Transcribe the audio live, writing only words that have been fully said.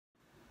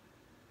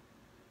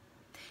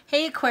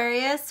Hey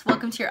Aquarius,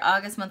 welcome to your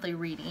August monthly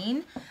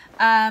reading.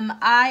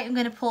 I am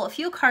going to pull a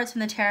few cards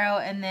from the tarot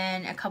and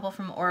then a couple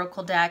from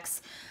oracle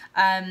decks.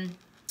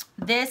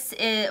 This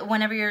is,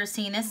 whenever you're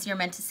seeing this, you're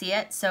meant to see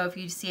it. So if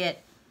you see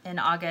it in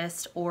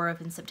August or if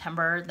in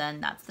September,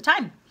 then that's the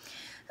time.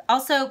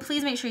 Also,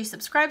 please make sure you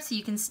subscribe so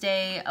you can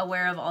stay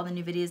aware of all the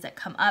new videos that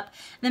come up.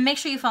 And then make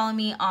sure you follow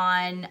me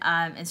on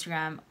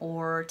Instagram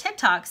or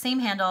TikTok, same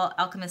handle,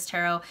 Alchemist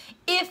Tarot,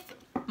 if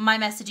my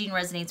messaging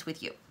resonates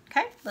with you.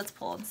 Okay, let's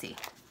pull and see.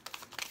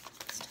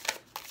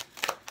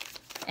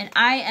 And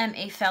I am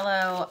a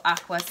fellow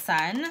Aqua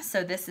Sun,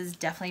 so this is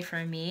definitely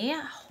for me.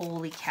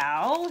 Holy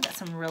cow, got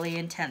some really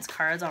intense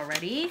cards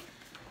already.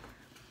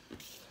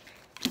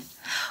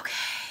 Okay,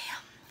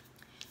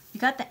 you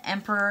got the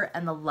Emperor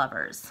and the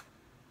Lovers.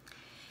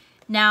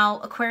 Now,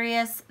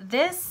 Aquarius,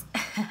 this,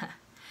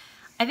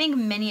 I think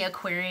many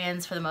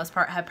Aquarians for the most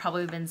part have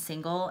probably been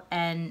single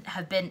and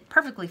have been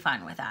perfectly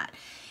fine with that.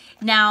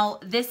 Now,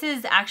 this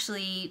is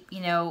actually, you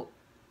know,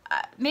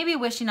 maybe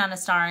wishing on a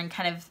star and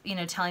kind of, you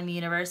know, telling the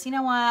universe, you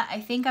know what, I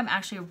think I'm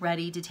actually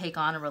ready to take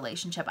on a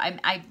relationship.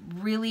 I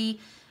really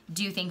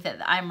do think that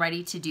I'm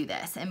ready to do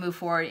this and move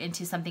forward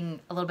into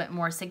something a little bit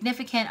more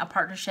significant, a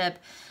partnership,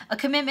 a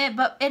commitment,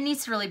 but it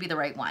needs to really be the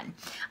right one.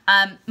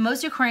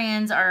 Most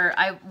Aquarians are,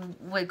 I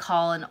would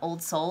call an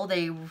old soul.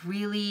 They're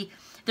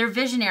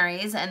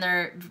visionaries and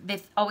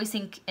they always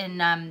think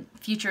in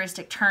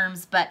futuristic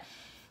terms, but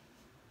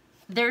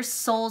their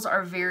souls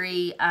are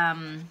very,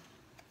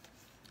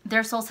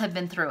 their souls have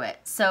been through it.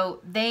 So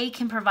they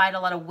can provide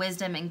a lot of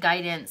wisdom and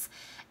guidance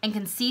and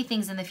can see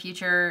things in the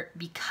future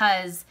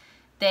because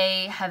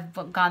they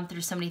have gone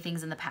through so many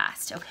things in the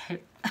past.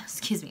 Okay,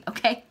 excuse me,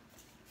 okay?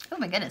 Oh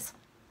my goodness.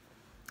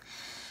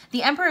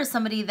 The Emperor is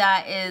somebody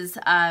that is,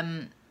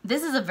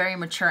 this is a very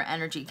mature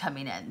energy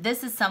coming in.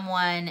 This is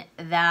someone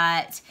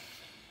that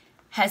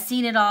has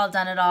seen it all,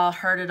 done it all,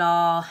 heard it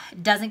all,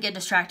 doesn't get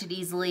distracted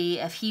easily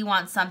if he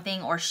wants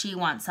something or she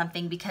wants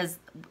something, because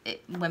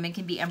women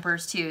can be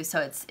emperors too, so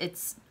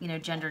it's you know,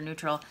 gender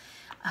neutral.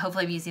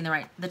 Hopefully I'm using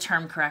the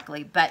term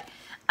correctly, but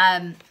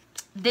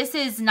this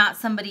is not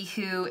somebody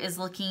who is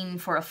looking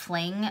for a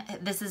fling.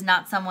 This is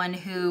not someone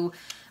who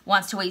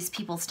wants to waste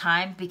people's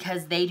time,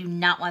 because they do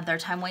not want their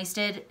time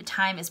wasted.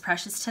 Time is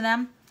precious to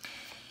them.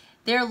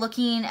 They're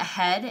looking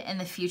ahead in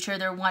the future.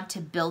 They want to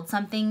build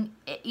something.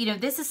 You know,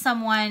 this is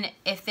someone,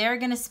 if they're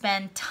going to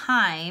spend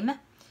time,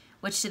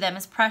 which to them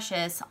is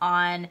precious,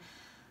 on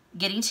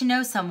getting to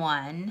know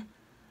someone,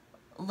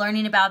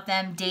 learning about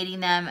them,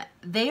 dating them,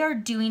 they are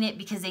doing it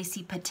because they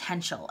see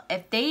potential.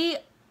 If they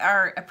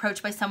are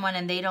approached by someone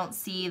and they don't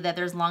see that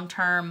there's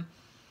long-term,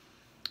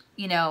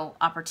 you know,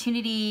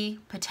 opportunity,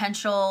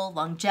 potential,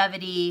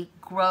 longevity,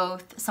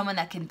 growth, someone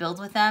that can build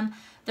with them,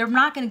 they're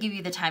not going to give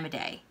you the time of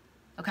day,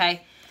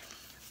 okay?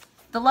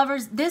 The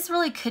Lovers, this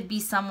really could be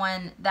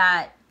someone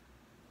that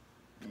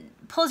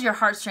pulls your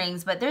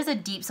heartstrings, but there's a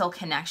deep soul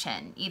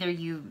connection. Either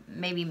you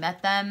maybe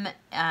met them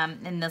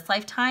in this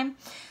lifetime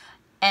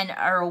and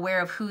are aware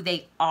of who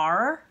they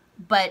are,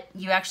 but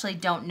you actually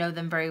don't know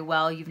them very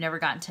well. You've never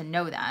gotten to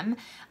know them.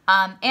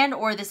 And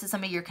or this is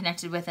somebody you're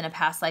connected with in a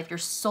past life. Your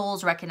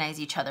souls recognize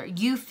each other.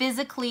 You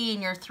physically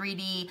in your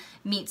 3D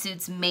meat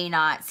suits may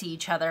not see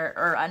each other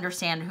or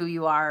understand who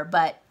you are,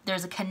 but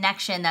there's a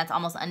connection that's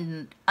almost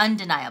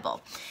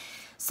undeniable.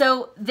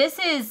 So this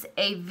is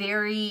a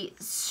very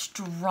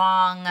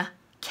strong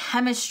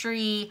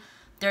chemistry.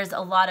 There's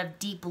a lot of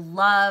deep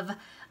love,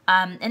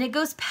 and it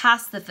goes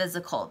past the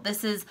physical.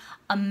 This is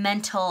a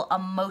mental,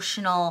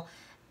 emotional,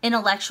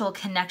 intellectual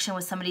connection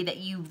with somebody that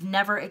you've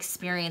never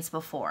experienced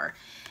before.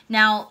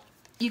 Now,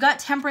 you got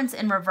Temperance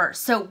in reverse.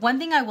 So one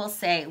thing I will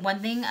say,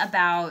 one thing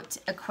about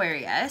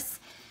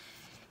Aquarius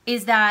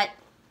is that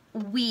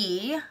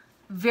we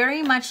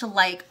very much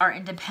like our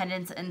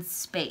independence and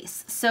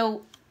space.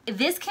 So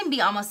this can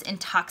be almost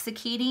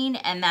intoxicating,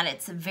 and that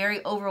it's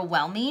very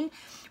overwhelming,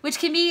 which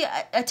can be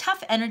a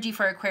tough energy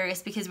for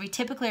Aquarius because we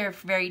typically are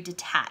very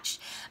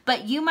detached.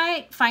 But you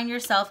might find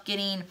yourself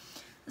getting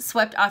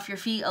swept off your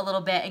feet a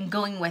little bit and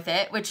going with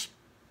it, which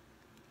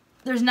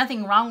there's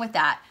nothing wrong with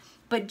that.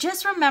 But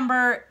just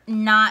remember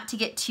not to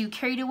get too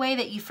carried away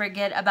that you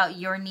forget about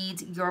your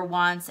needs, your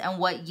wants, and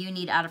what you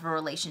need out of a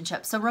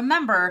relationship. So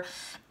remember,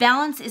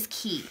 balance is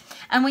key.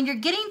 And when you're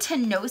getting to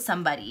know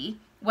somebody,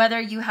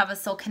 whether you have a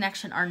soul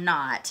connection or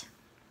not,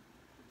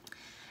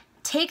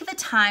 take the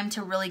time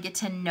to really get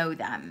to know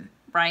them,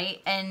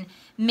 right? And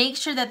make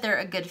sure that they're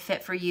a good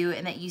fit for you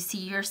and that you see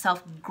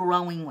yourself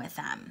growing with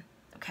them,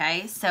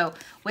 okay? So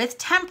with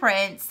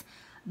Temperance,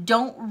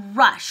 don't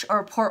rush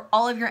or pour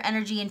all of your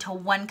energy into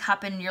one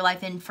cup in your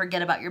life and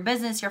forget about your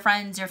business, your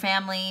friends, your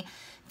family,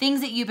 things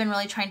that you've been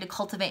really trying to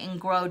cultivate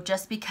and grow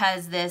just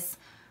because this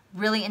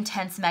really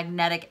intense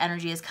magnetic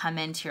energy has come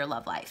into your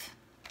love life,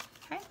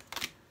 okay?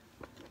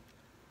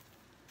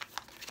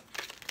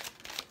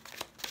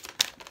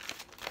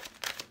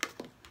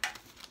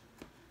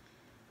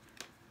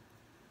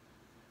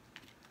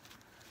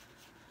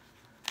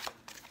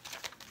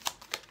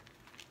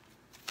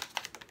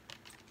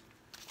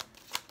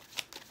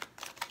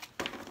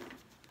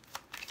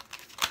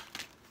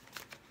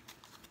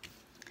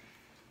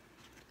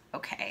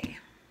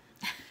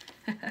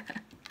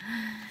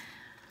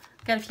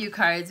 got a few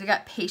cards. We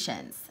got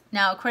patience.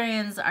 Now,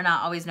 Aquarians are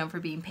not always known for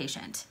being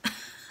patient.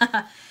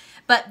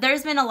 But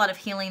there's been a lot of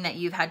healing that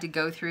you've had to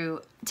go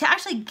through to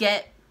actually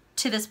get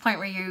to this point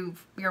where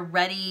you're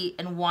ready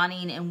and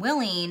wanting and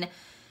willing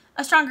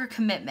a stronger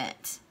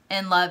commitment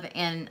in love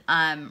and,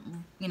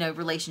 you know,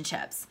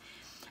 relationships.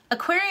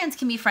 Aquarians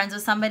can be friends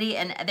with somebody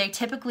and they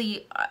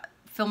typically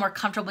feel more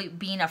comfortable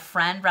being a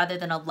friend rather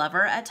than a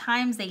lover at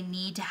times. They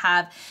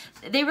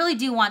really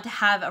do want to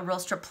have a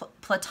real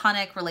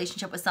platonic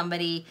relationship with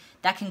somebody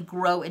that can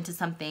grow into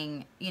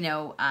something, you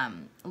know,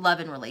 love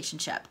and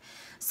relationship.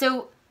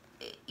 So,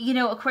 you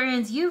know,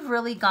 Aquarians, you've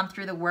really gone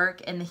through the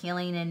work and the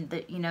healing and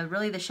the, you know,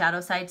 really the shadow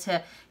side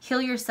to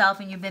heal yourself,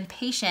 and you've been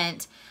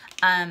patient.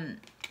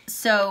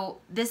 So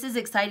this is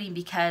exciting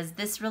because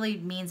this really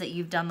means that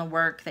you've done the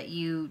work, that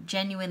you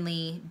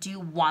genuinely do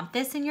want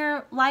this in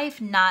your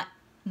life, not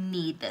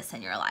need this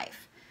in your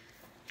life.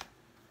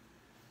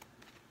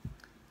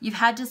 You've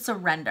had to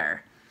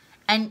surrender.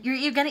 And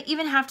you're going to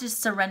even have to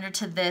surrender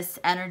to this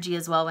energy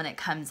as well when it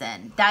comes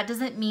in. That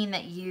doesn't mean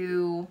that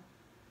you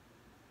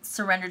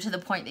surrender to the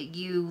point that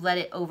you let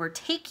it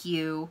overtake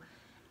you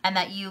and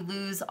that you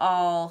lose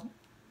all,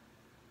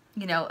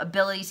 you know,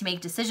 ability to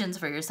make decisions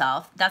for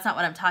yourself. That's not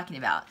what I'm talking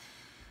about.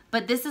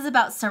 But this is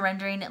about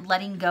surrendering,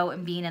 letting go,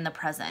 and being in the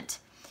present.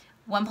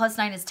 1 +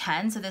 9 is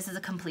 10, so this is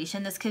a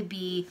completion. This could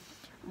be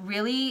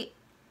really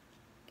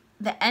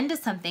the end of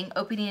something,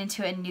 opening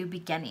into a new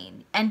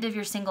beginning, end of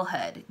your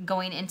singlehood,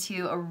 going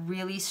into a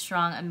really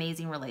strong,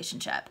 amazing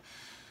relationship.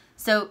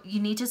 So you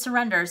need to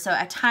surrender. So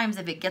at times,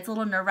 if it gets a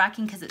little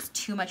nerve-wracking because it's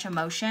too much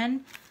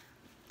emotion,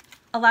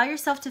 allow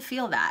yourself to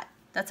feel that.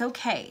 That's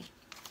okay.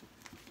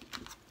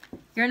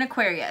 You're an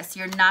Aquarius.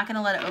 You're not going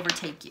to let it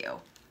overtake you.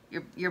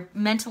 You're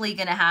mentally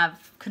going to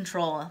have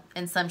control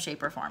in some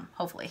shape or form,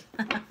 hopefully.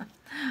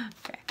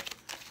 Okay.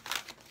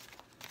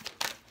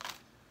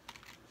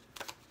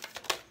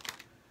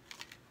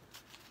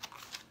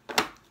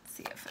 Let's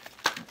see if it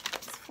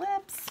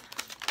flips.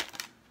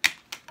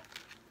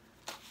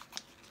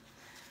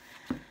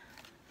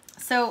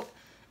 So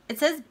it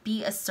says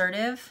be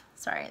assertive.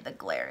 Sorry, the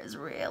glare is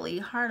really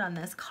hard on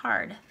this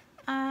card.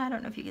 I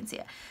don't know if you can see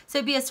it.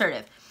 So be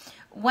assertive.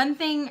 One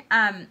thing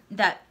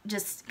that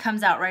just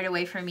comes out right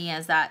away for me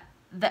is that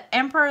the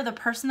Emperor, the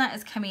person that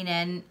is coming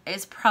in,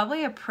 is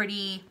probably a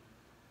pretty,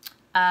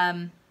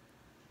 I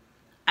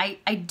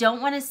don't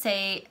want to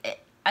say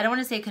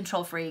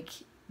control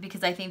freak,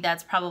 because I think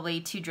that's probably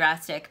too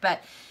drastic,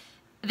 but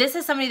this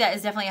is somebody that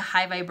is definitely a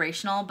high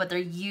vibrational, but they're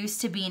used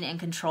to being in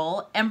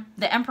control.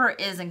 The Emperor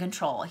is in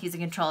control. He's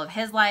in control of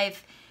his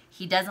life.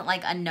 He doesn't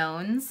like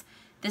unknowns.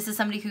 This is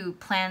somebody who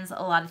plans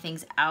a lot of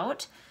things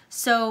out.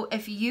 So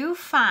if you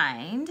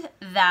find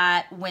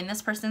that when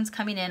this person's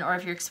coming in, or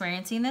if you're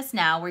experiencing this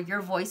now where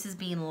your voice is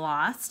being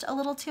lost a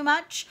little too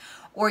much,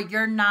 or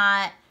you're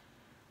not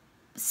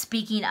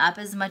speaking up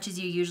as much as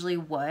you usually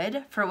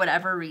would for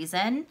whatever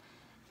reason,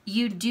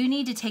 you do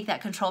need to take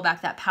that control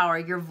back, that power.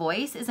 Your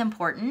voice is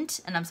important,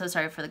 and I'm so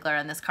sorry for the glare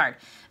on this card,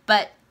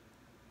 but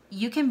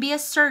you can be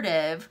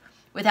assertive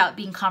without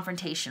being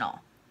confrontational,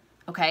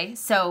 okay?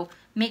 So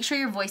make sure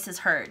your voice is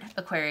heard,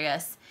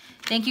 Aquarius.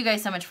 Thank you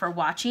guys so much for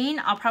watching.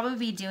 I'll probably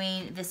be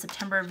doing the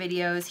September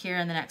videos here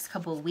in the next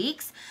couple of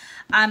weeks.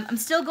 I'm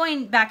still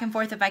going back and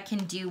forth if I can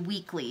do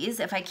weeklies.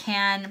 If I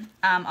can,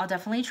 I'll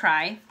definitely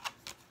try.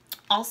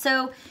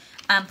 Also,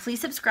 please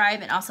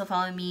subscribe and also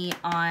follow me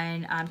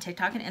on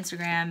TikTok and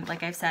Instagram,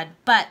 like I've said.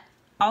 But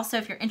also,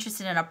 if you're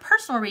interested in a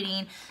personal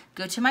reading,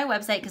 go to my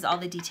website because all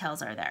the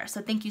details are there.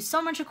 So thank you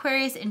so much,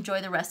 Aquarius.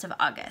 Enjoy the rest of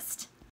August.